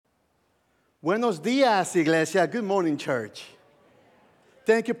Buenos dias, Iglesia. Good morning, church.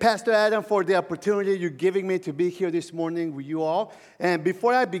 Thank you, Pastor Adam, for the opportunity you're giving me to be here this morning with you all. And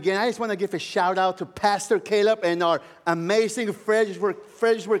before I begin, I just want to give a shout out to Pastor Caleb and our amazing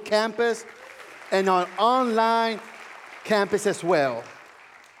Fredericksburg campus and our online campus as well.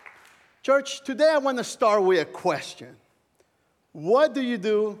 Church, today I want to start with a question. What do you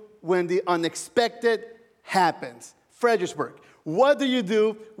do when the unexpected happens? Fredericksburg. What do you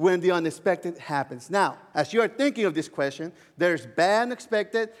do when the unexpected happens? Now, as you are thinking of this question, there's bad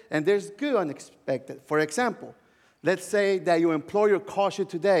unexpected and there's good unexpected. For example, let's say that your employer calls you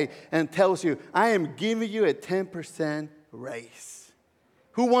today and tells you, I am giving you a 10% raise.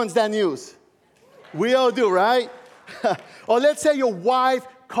 Who wants that news? We all do, right? Or let's say your wife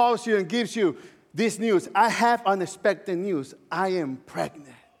calls you and gives you this news. I have unexpected news. I am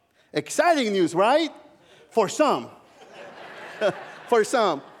pregnant. Exciting news, right? For some. For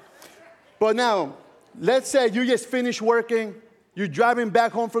some. But now, let's say you just finished working, you're driving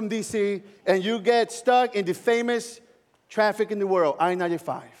back home from D.C., and you get stuck in the famous traffic in the world,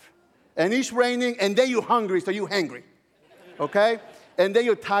 I-95. And it's raining, and then you're hungry, so you're hangry. Okay? And then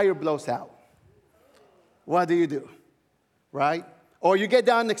your tire blows out. What do you do? Right? Or you get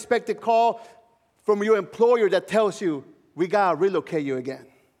that unexpected call from your employer that tells you, we got to relocate you again.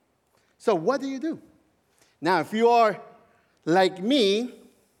 So what do you do? Now, if you are like me,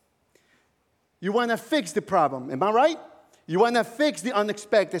 you want to fix the problem. Am I right? You want to fix the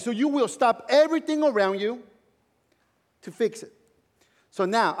unexpected. So you will stop everything around you to fix it. So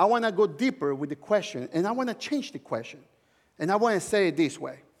now I want to go deeper with the question, and I want to change the question. And I want to say it this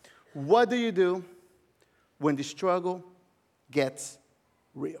way. What do you do when the struggle gets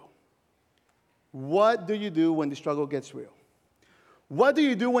real? What do you do when the struggle gets real? What do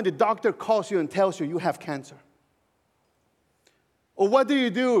you do when the doctor calls you and tells you you have cancer? Or what do you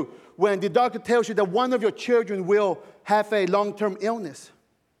do when the doctor tells you that one of your children will have a long-term illness?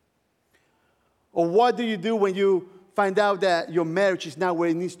 Or what do you do when you find out that your marriage is not where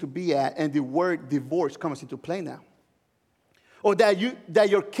it needs to be at and the word divorce comes into play now? Or that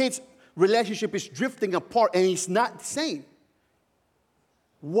your kids' relationship is drifting apart and it's not the same?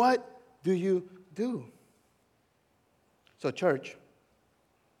 What do you do? So, church,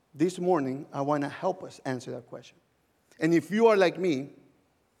 this morning I want to help us answer that question. And if you are like me,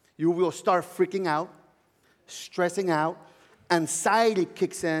 you will start freaking out, stressing out, anxiety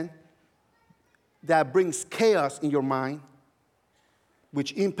kicks in, that brings chaos in your mind,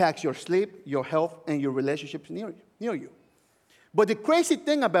 which impacts your sleep, your health, and your relationships near you. But the crazy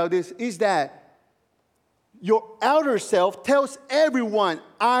thing about this is that your outer self tells everyone,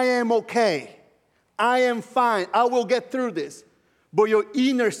 I am okay, I am fine, I will get through this. But your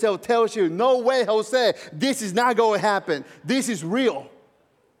inner self tells you, no way, Jose, this is not going to happen. This is real.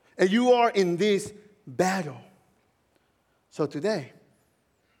 And you are in this battle. So today,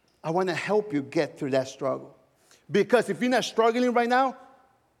 I want to help you get through that struggle. Because if you're not struggling right now,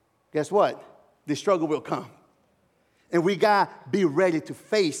 guess what? The struggle will come. And we got to be ready to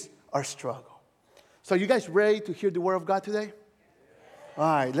face our struggle. So you guys ready to hear the word of God today? All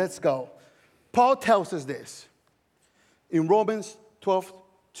right, let's go. Paul tells us this. In Romans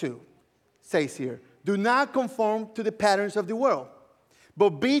 12:2, says here, do not conform to the patterns of the world, but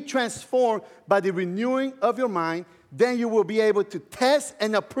be transformed by the renewing of your mind. Then you will be able to test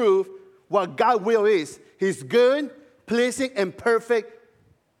and approve what God's will is, his good, pleasing, and perfect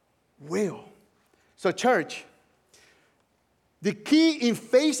will. So, church, the key in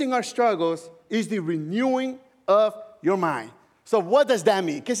facing our struggles is the renewing of your mind. So what does that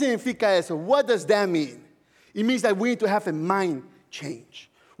mean? ¿Qué significa eso? What does that mean? It means that we need to have a mind change.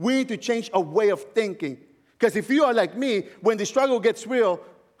 We need to change our way of thinking. Because if you are like me, when the struggle gets real,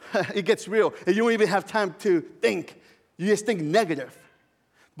 it gets real. And you don't even have time to think. You just think negative.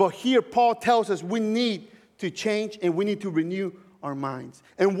 But here Paul tells us we need to change and we need to renew our minds.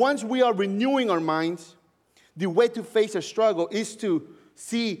 And once we are renewing our minds, the way to face a struggle is to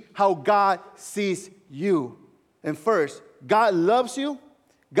see how God sees you. And first, God loves you,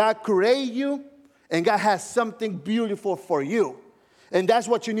 God created you, and God has something beautiful for you. And that's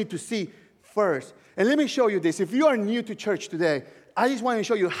what you need to see first. And let me show you this. If you are new to church today, I just want to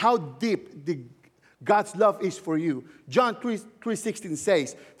show you how deep God's love is for you. John 3:16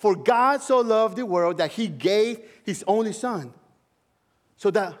 says, for God so loved the world that he gave his only son, so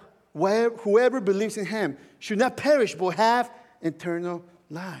that whoever believes in him should not perish but have eternal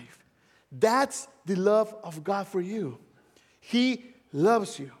life. That's the love of God for you. He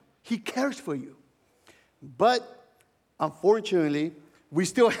loves you. He cares for you. But unfortunately, we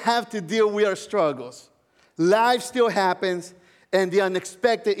still have to deal with our struggles. Life still happens, and the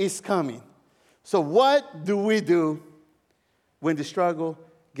unexpected is coming. So what do we do when the struggle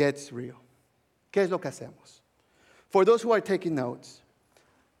gets real? ¿Qué es lo que hacemos? For those who are taking notes,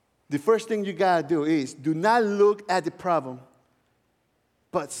 the first thing you got to do is do not look at the problem,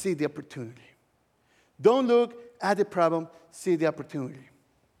 but see the opportunity. Don't look at the problem, see the opportunity.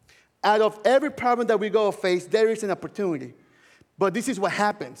 Out of every problem that we go face, there is an opportunity. But this is what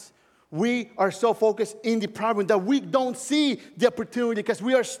happens. We are so focused in the problem that we don't see the opportunity because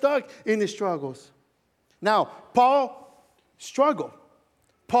we are stuck in the struggles. Now, Paul struggled.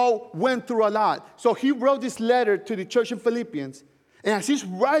 Paul went through a lot. So he wrote this letter to the church in Philippians. And as he's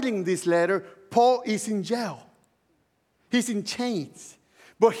writing this letter, Paul is in jail. He's in chains.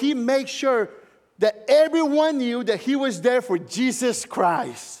 But he makes sure that everyone knew that he was there for Jesus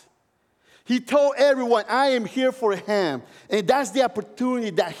Christ. He told everyone, I am here for him. And that's the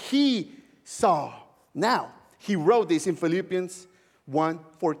opportunity that he saw. Now, he wrote this in Philippians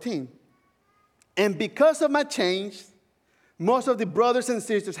 1:14. And because of my change, most of the brothers and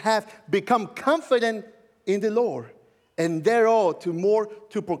sisters have become confident in the Lord. And they're all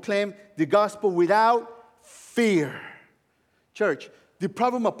to proclaim the gospel without fear. Church, the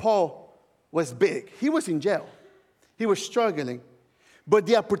problem of Paul was big. He was in jail. He was struggling. But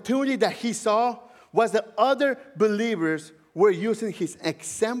the opportunity that he saw was that other believers were using his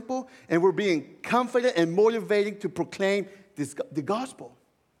example and were being confident and motivating to proclaim the gospel.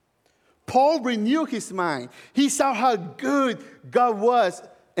 Paul renewed his mind. He saw how good God was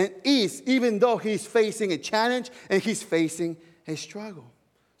and is, even though he's facing a challenge and he's facing a struggle.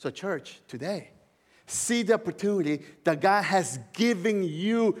 So church, today, see the opportunity that God has given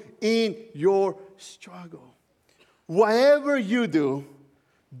you in your struggle. Whatever you do,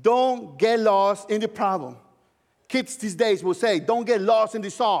 don't get lost in the problem. Kids these days will say, don't get lost in the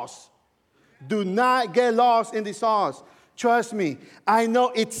sauce. Do not get lost in the sauce. Trust me, I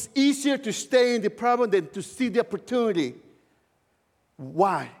know it's easier to stay in the problem than to see the opportunity.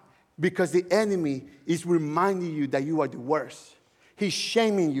 Why? Because the enemy is reminding you that you are the worst. He's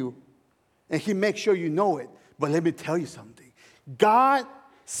shaming you, and he makes sure you know it. But let me tell you something. God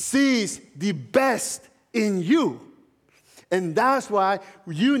sees the best in you. And that's why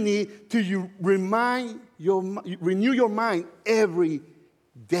you need to renew your mind every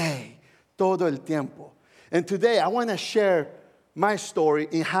day, todo el tiempo. And today I want to share my story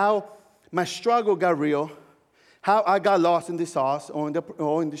in how my struggle got real, how I got lost in the sauce or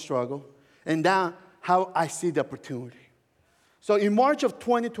in the struggle, and now how I see the opportunity. So in March of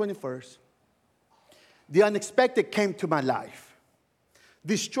 2021, the unexpected came to my life.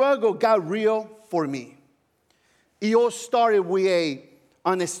 The struggle got real for me. It all started with an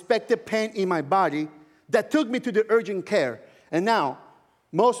unexpected pain in my body that took me to the urgent care. And now,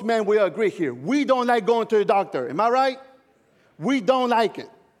 most men will agree here, we don't like going to the doctor. Am I right? We don't like it.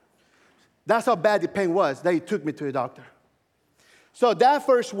 That's how bad the pain was that it took me to the doctor. So that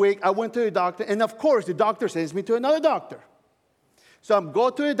first week, I went to the doctor, and of course, the doctor sends me to another doctor. So I'm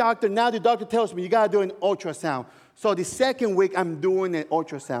going to the doctor. Now the doctor tells me, you got to do an ultrasound. So the second week, I'm doing an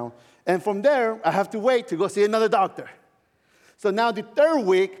ultrasound. And from there, I have to wait to go see another doctor. So now the third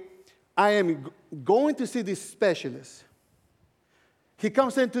week, I am going to see this specialist. He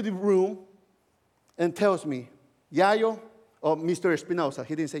comes into the room and tells me, Yayo, or Mr. Espinosa.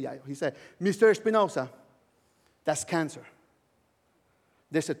 He didn't say Yayo. He said, Mr. Espinosa, that's cancer.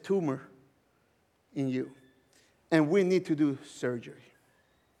 There's a tumor in you, and we need to do surgery.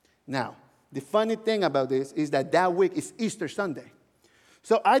 Now, the funny thing about this is that week is Easter Sunday.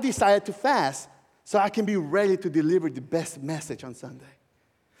 So I decided to fast so I can be ready to deliver the best message on Sunday.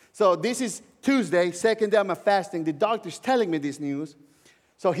 So this is Tuesday, second day of my fasting. The doctor's telling me this news.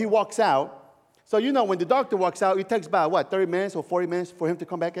 So he walks out. So you know when the doctor walks out, it takes about, 30 minutes or 40 minutes for him to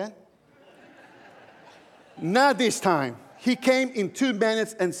come back in? Not this time. He came in 2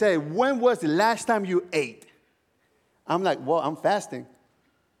 minutes and said, when was the last time you ate? I'm like, well, I'm fasting.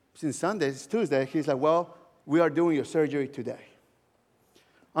 Since Sunday, it's Tuesday. He's like, well, we are doing your surgery today.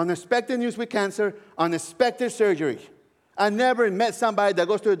 Unexpected news with cancer, unexpected surgery. I never met somebody that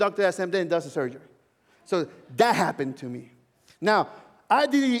goes to the doctor that same day and does the surgery. So that happened to me. Now, I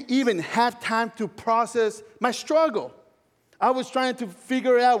didn't even have time to process my struggle. I was trying to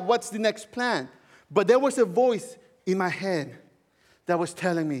figure out what's the next plan. But there was a voice in my head that was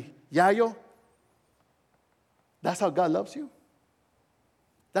telling me, Yayo, that's how God loves you?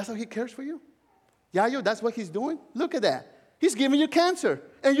 That's how he cares for you? Yayo, that's what he's doing? Look at that. He's giving you cancer,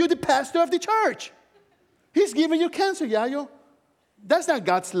 and you're the pastor of the church. He's giving you cancer, Yayo. That's not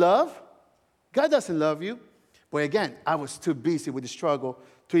God's love. God doesn't love you. But again, I was too busy with the struggle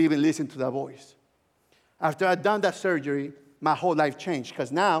to even listen to that voice. After I'd done that surgery, my whole life changed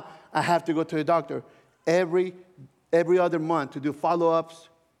because now I have to go to the doctor every other month to do follow-ups,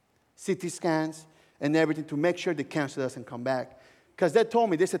 CT scans, and everything to make sure the cancer doesn't come back. Because they told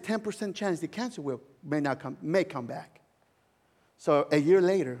me there's a 10% chance the cancer may come back. So a year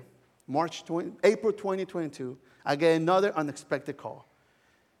later, April 2022, I get another unexpected call.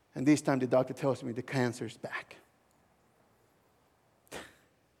 And this time the doctor tells me the cancer is back.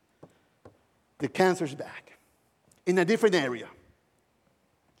 The cancer's back in a different area.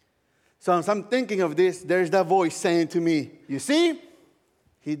 So as I'm thinking of this, there's that voice saying to me, you see,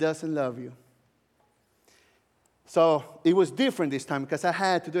 he doesn't love you. So it was different this time because I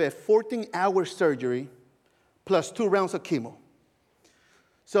had to do a 14-hour surgery plus 2 rounds of chemo.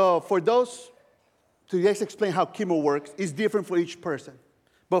 So for those, to just explain how chemo works, it's different for each person.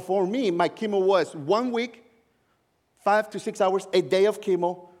 But for me, my chemo was 1 week, 5 to 6 hours, a day of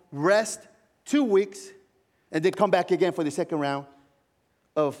chemo, rest 2 weeks, and then come back again for the second round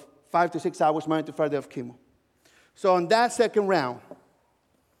of 5 to 6 hours, Monday to Friday of chemo. So on that second round,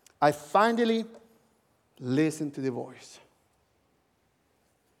 I finally listened to the voice.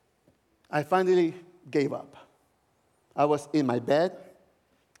 I finally gave up. I was in my bed,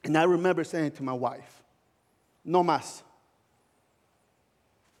 and I remember saying to my wife, no más.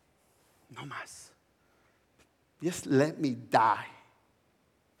 No más. Just let me die.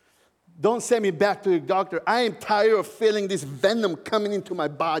 Don't send me back to the doctor. I am tired of feeling this venom coming into my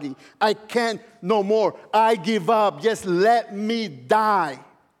body. I can't no more. I give up. Just let me die.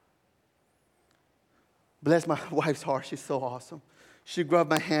 Bless my wife's heart. She's so awesome. She grabbed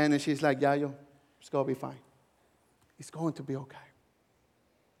my hand and she's like, Yayo, it's going to be fine. It's going to be okay.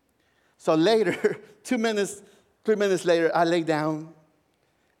 So later, 3 minutes later, I lay down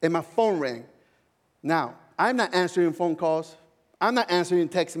and my phone rang. Now, I'm not answering phone calls. I'm not answering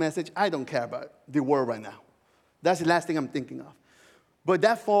text message. I don't care about the world right now. That's the last thing I'm thinking of. But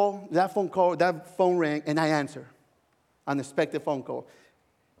that phone rang, and I answered. Unexpected phone call.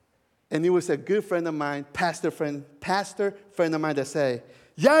 And it was a good friend of mine, pastor friend of mine that said,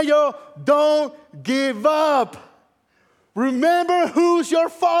 Yayo, don't give up. Remember who's your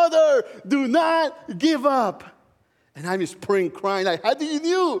father. Do not give up. And I'm just praying, crying, like, how do you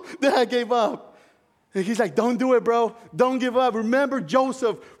know that I gave up? And he's like, don't do it, bro. Don't give up. Remember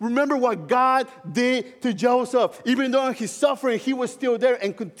Joseph. Remember what God did to Joseph. Even though he's suffering, he was still there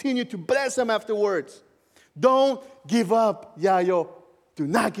and continued to bless him afterwards. Don't give up, Yayo. Do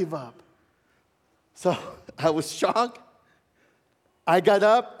not give up. So I was shocked. I got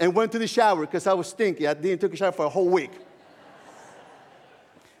up and went to the shower because I was stinky. I didn't take a shower for a whole week.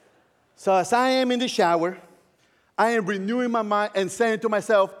 So as I am in the shower, I am renewing my mind and saying to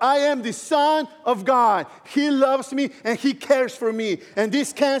myself, I am the Son of God. He loves me and He cares for me. And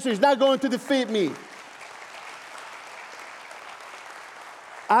this cancer is not going to defeat me.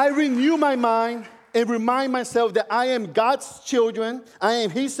 I renew my mind and remind myself that I am God's children, I am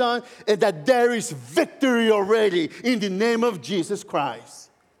His son, and that there is victory already in the name of Jesus Christ.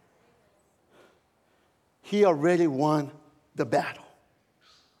 He already won the battle.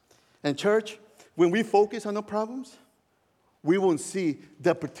 And church, when we focus on the problems, we won't see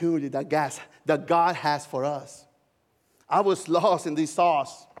the opportunity that God has for us. I was lost in this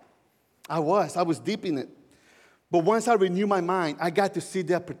sauce. I was deep in it. But once I renew my mind, I got to see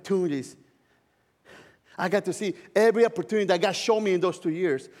the opportunities. I got to see every opportunity that God showed me in those 2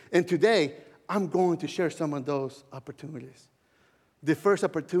 years. And today, I'm going to share some of those opportunities. The first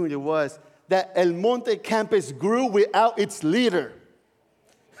opportunity was that El Monte campus grew without its leader.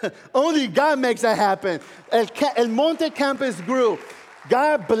 Only God makes that happen. El Monte campus grew.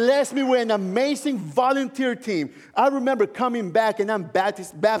 God blessed me with an amazing volunteer team. I remember coming back and I'm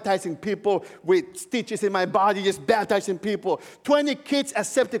baptizing people with stitches in my body, just baptizing people. 20 kids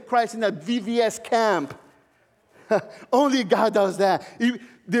accepted Christ in a VBS camp. Only God does that.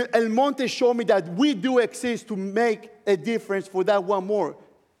 El Monte showed me that we do exist to make a difference for that one more.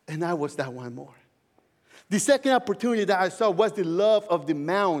 And I was that one more. The second opportunity that I saw was the love of the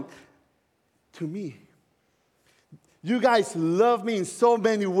Mount to me. You guys love me in so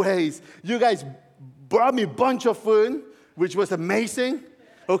many ways. You guys brought me a bunch of food, which was amazing.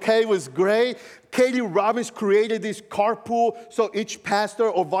 Okay, it was great. Katie Robbins created this carpool so each pastor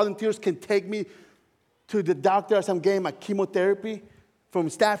or volunteers can take me to the doctor as I'm getting my chemotherapy from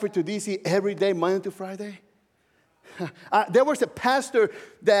Stafford to DC every day, Monday to Friday. There was a pastor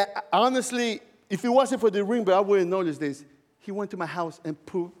that honestly, if it wasn't for the ring, but I wouldn't notice this, he went to my house and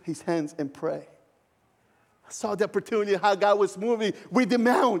put his hands and pray. I saw the opportunity, how God was moving with the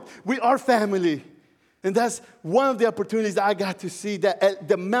Mount, with our family. And that's one of the opportunities that I got to see, that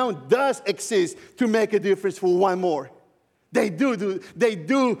the Mount does exist to make a difference for one more. They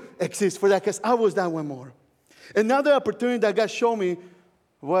do exist for that, because I was that one more. Another opportunity that God showed me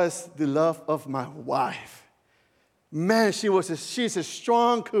was the love of my wife. Man, she's a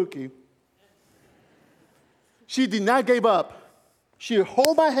strong cookie. She did not give up. She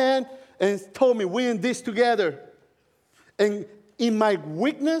held my hand and told me, we're in this together. And in my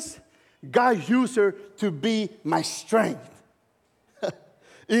weakness, God used her to be my strength.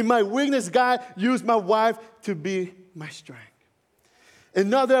 In my weakness, God used my wife to be my strength.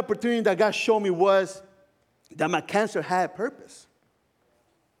 Another opportunity that God showed me was that my cancer had a purpose.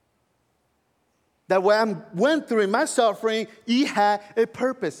 That what I went through in my suffering, it had a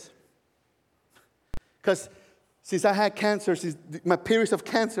purpose. Because since I had cancer, since my periods of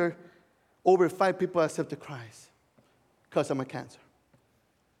cancer, over 5 people accepted Christ because of my cancer.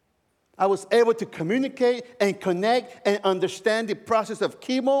 I was able to communicate and connect and understand the process of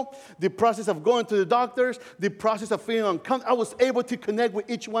chemo, the process of going to the doctors, the process of feeling uncomfortable. I was able to connect with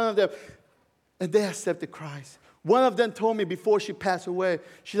each one of them, and they accepted Christ. One of them told me before she passed away,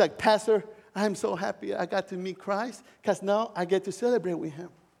 she's like, Pastor, I'm so happy I got to meet Christ, because now I get to celebrate with him.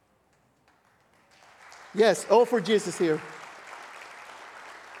 Yes, all for Jesus here.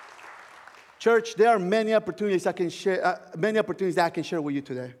 Church, there are many opportunities I can share, that I can share with you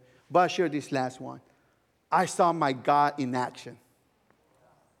today. But I'll share this last one. I saw my God in action.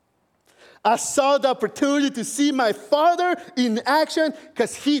 I saw the opportunity to see my Father in action,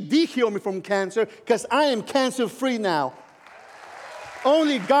 because he did heal me from cancer, because I am cancer-free now.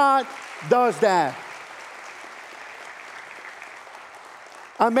 Only God does that.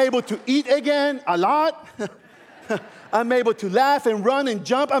 I'm able to eat again a lot. I'm able to laugh and run and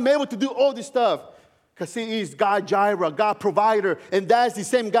jump. I'm able to do all this stuff. Because he is God Jireh, God provider, and that's the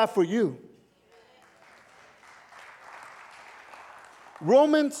same God for you.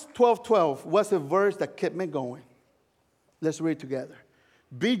 Romans 12:12 was a verse that kept me going. Let's read together.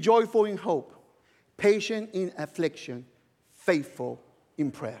 Be joyful in hope, patient in affliction, faithful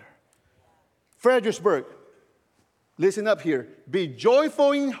in prayer. Fredericksburg, listen up here. Be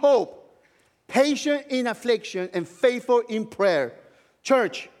joyful in hope, patient in affliction, and faithful in prayer.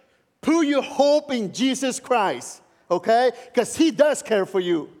 Church, put your hope in Jesus Christ, okay? Because he does care for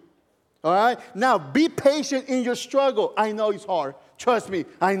you, all right? Now, be patient in your struggle. I know it's hard. Trust me,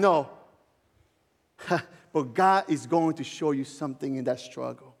 I know. But God is going to show you something in that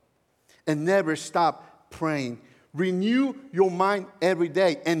struggle. And never stop praying. Renew your mind every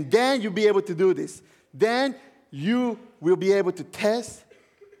day. And then you'll be able to do this. Then you will be able to test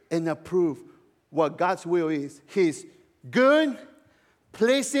and approve what God's will is. His good,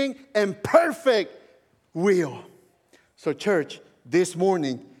 pleasing, and perfect will. So, church, this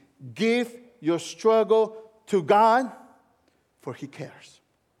morning, give your struggle to God, for he cares.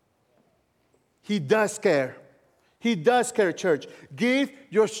 He does care. He does care, church. Give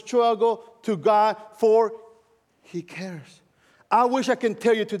your struggle to God, for he cares. I wish I can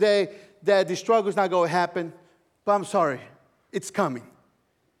tell you today that the struggle is not going to happen, but I'm sorry. It's coming.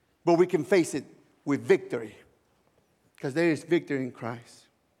 But we can face it with victory, because there is victory in Christ.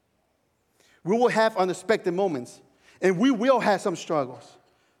 We will have unexpected moments, and we will have some struggles.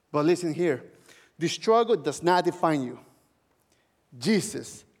 But listen here. The struggle does not define you.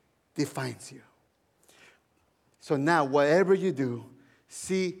 Jesus defines you. So now, whatever you do,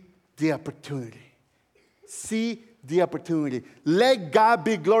 see the opportunity. See the opportunity. Let God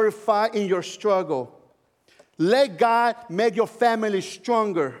be glorified in your struggle. Let God make your family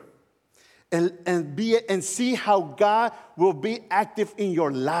stronger. And see how God will be active in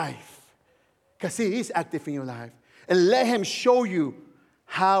your life. Because he is active in your life. And let him show you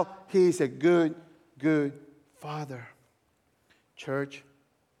how he is a good, good Father. Church,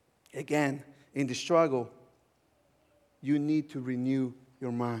 again, in the struggle, you need to renew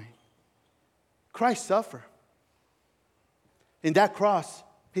your mind. Christ suffered. In that cross,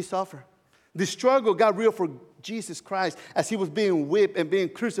 he suffered. The struggle got real for Jesus Christ as he was being whipped and being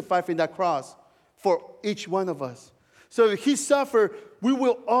crucified in that cross for each one of us. So if he suffered, we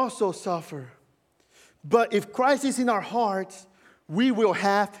will also suffer. But if Christ is in our hearts, we will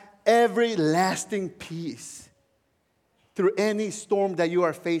have everlasting peace through any storm that you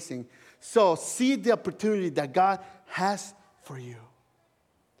are facing. So see the opportunity that God has for you.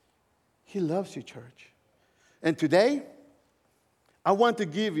 He loves you, church. And today, I want to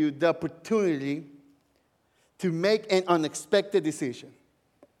give you the opportunity to make an unexpected decision.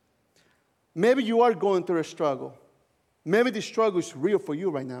 Maybe you are going through a struggle. Maybe the struggle is real for you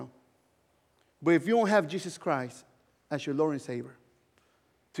right now. But if you don't have Jesus Christ as your Lord and Savior,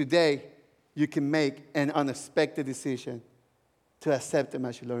 today you can make an unexpected decision to accept him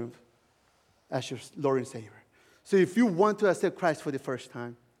as your Lord and Savior. So if you want to accept Christ for the first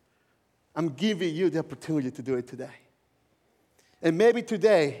time, I'm giving you the opportunity to do it today. And maybe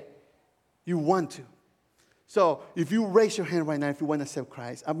today you want to. So if you raise your hand right now, if you want to accept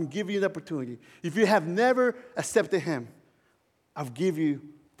Christ, I'm giving you the opportunity. If you have never accepted him, I'll give you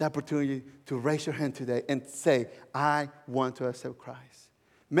the opportunity to raise your hand today and say, I want to accept Christ.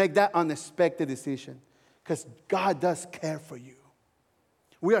 Make that unexpected decision because God does care for you.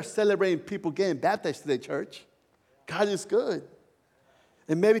 We are celebrating people getting baptized today, church. God is good.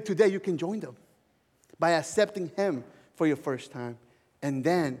 And maybe today you can join them by accepting him for your first time and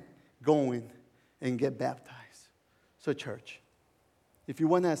then going and get baptized. So church, if you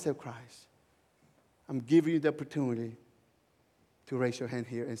want to accept Christ, I'm giving you the opportunity to raise your hand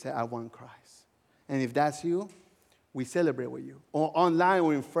here and say, I want Christ. And if that's you, we celebrate with you. Or online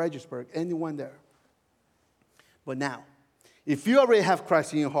or in Fredericksburg, anyone there. But now, if you already have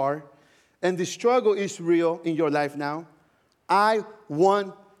Christ in your heart and the struggle is real in your life now, I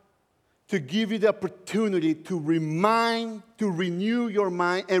want to give you the opportunity to renew your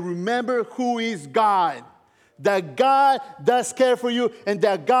mind and remember who is God. That God does care for you and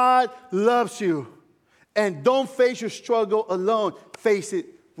that God loves you. And don't face your struggle alone. Face it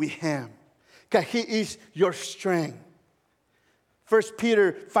with him. Because he is your strength. 1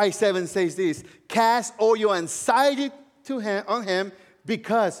 Peter 5:7 says this, cast all your anxiety on him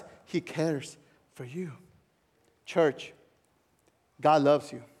because he cares for you. Church, God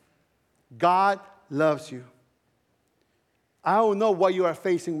loves you. God loves you. I don't know what you are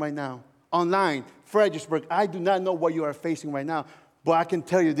facing right now. Online, Fredericksburg, I do not know what you are facing right now, but I can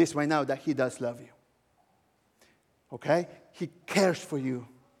tell you this right now, that he does love you. Okay? He cares for you.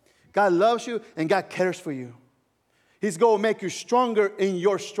 God loves you and God cares for you. He's going to make you stronger in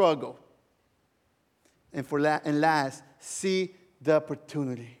your struggle. And last, see the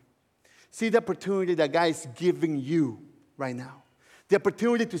opportunity. See the opportunity that God is giving you right now. The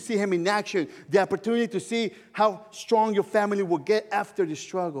opportunity to see him in action. The opportunity to see how strong your family will get after the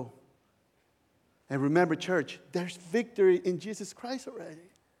struggle. And remember, church, there's victory in Jesus Christ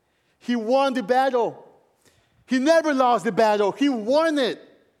already. He won the battle. He never lost the battle. He won it.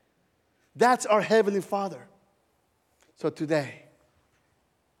 That's our Heavenly Father. So today,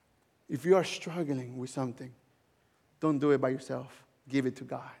 if you are struggling with something, don't do it by yourself. Give it to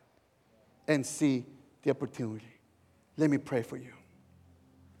God and see the opportunity. Let me pray for you.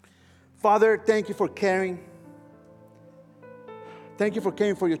 Father, thank you for caring. Thank you for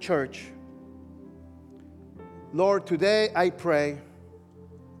caring for your church. Lord, today I pray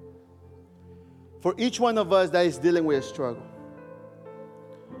for each one of us that is dealing with a struggle.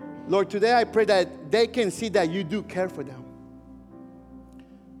 Lord, today I pray that they can see that you do care for them.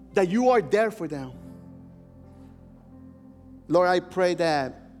 That you are there for them. Lord, I pray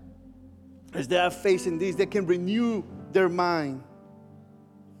that as they are facing this, they can renew their mind.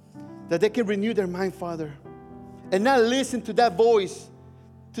 That they can renew their mind, Father. And not listen to that voice,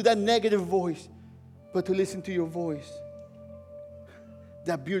 to that negative voice, but to listen to your voice.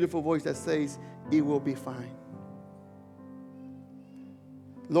 That beautiful voice that says, it will be fine.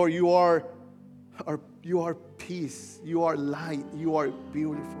 Lord, you are peace. You are light. You are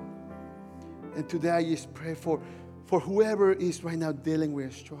beautiful. And today I just pray for whoever is right now dealing with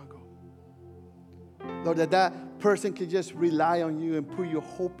a struggle. Lord, that person can just rely on you and put your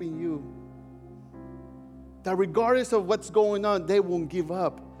hope in you. That regardless of what's going on, they won't give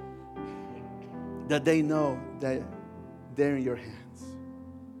up. That they know that they're in your hands.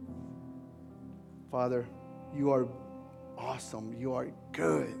 Father, you are awesome. You are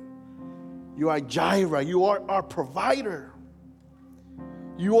good. You are Jireh. You are our provider.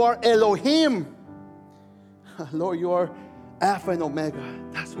 You are Elohim. Lord, you are Alpha and Omega.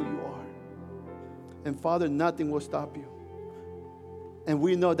 That's who you are. And Father, nothing will stop you. And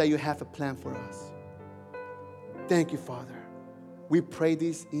we know that you have a plan for us. Thank you, Father. We pray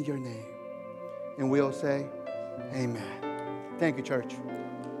this in your name. And we all say, amen. Thank you, church.